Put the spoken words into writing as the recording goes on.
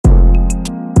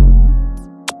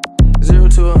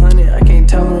to 100, I can't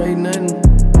tolerate nothing.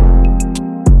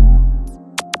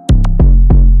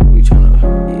 We tryna,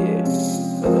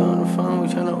 yeah. Brother on the phone, we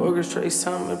tryna orchestrate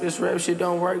something. If this rap shit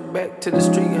don't work, back to the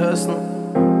street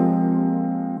hustling.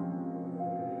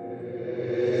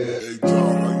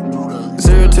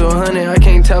 0 to 100, I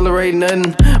can't tolerate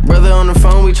nothing. Brother on the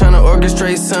phone, we tryna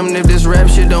orchestrate something. If this rap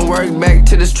shit don't work, back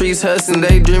to the streets hustling.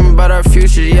 They dreaming about our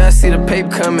future, yeah, I see the paper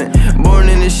coming. Born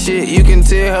in this shit, you can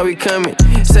tell how we coming.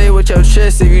 Say it with your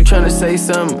chest if you tryna say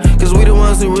something. Cause we the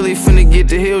ones who really finna get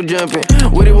the hill jumping.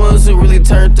 We the ones who really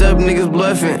turned up, niggas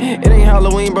bluffing. It ain't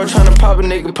Halloween, bro, tryna pop a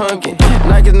nigga pumpkin.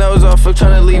 Knock his nose off for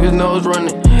tryna leave his nose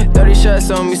running. 30 shots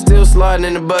on me, still sliding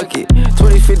in the bucket.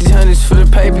 20, 50, hundreds for the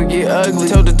paper, get ugly.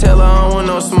 Told the teller I don't want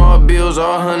no small bills,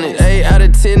 all hundreds. 8 out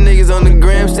of 10 niggas on the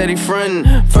gram steady frontin'.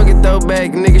 Fuck it,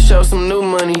 throwback, nigga show some new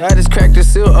money. I just cracked the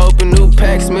seal open, new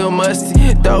pack, smell musty.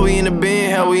 Thought we in the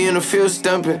bin, how we in the field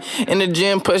stumping. In the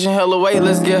gym, pushing hella weight,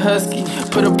 let's get husky.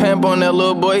 Put a pamp on that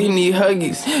little boy, he need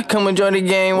huggies. Come enjoy the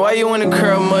game, why you in the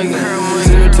curl muggy?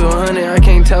 0 to 100, I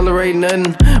can't tolerate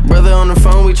nothing. Brother on the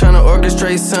phone, we tryna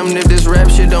orchestrate something. If this rap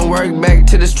shit don't work, back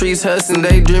to the streets hustling.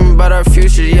 They dreaming about our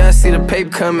future, yeah, I see the paper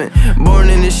coming. Born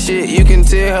in this shit, you can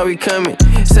tell how we coming.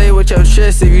 Say it with your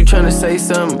chest if you tryna say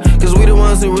something. Cause we the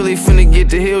ones who really finna get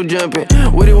the hill jumping.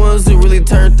 We the ones who really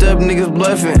turned up, niggas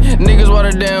bluffing. Niggas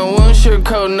watered down, we don't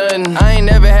sugarcoat nothing. I ain't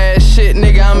never had shit,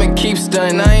 nigga, I'ma keep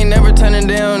stunting. I ain't never turning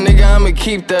down, nigga, I'ma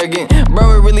keep thugging. Bro,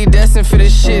 we're really destined for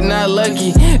this shit, not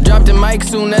lucky. Dropped the mic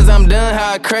soon as I'm done,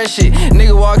 how I crush it.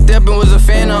 Nigga walked up and was a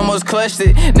fan, almost clutched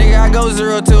it. Nigga, I go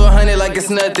 0 to 100 like it's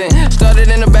nothing. Started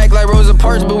in the back like Rosa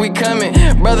Parks, but we coming.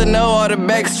 Brother know all the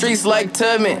back streets like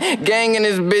Tubman. Gang in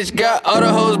this bitch, got all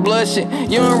the hoes blushing.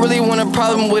 You don't really want a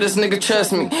problem with us, nigga,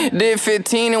 trust me. Did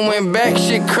 15 and went back,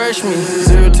 shit crushed me.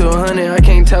 0 to 100, I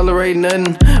can't tolerate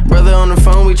nothing. Brother on the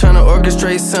phone, we tryna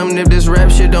orchestrate something. If this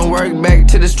rap shit don't work, back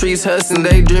to the streets hustling.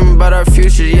 They dreaming about our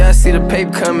future, yeah, I see the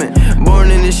paper coming.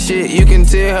 Born in this shit, you can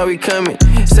tell how we coming.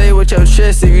 Say it with your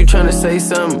chest if you tryna say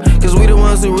something. Cause we the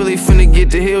ones who really finna get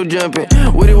the hill jumping.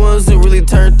 We the ones who really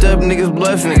turned up, niggas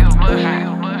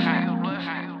bluffing.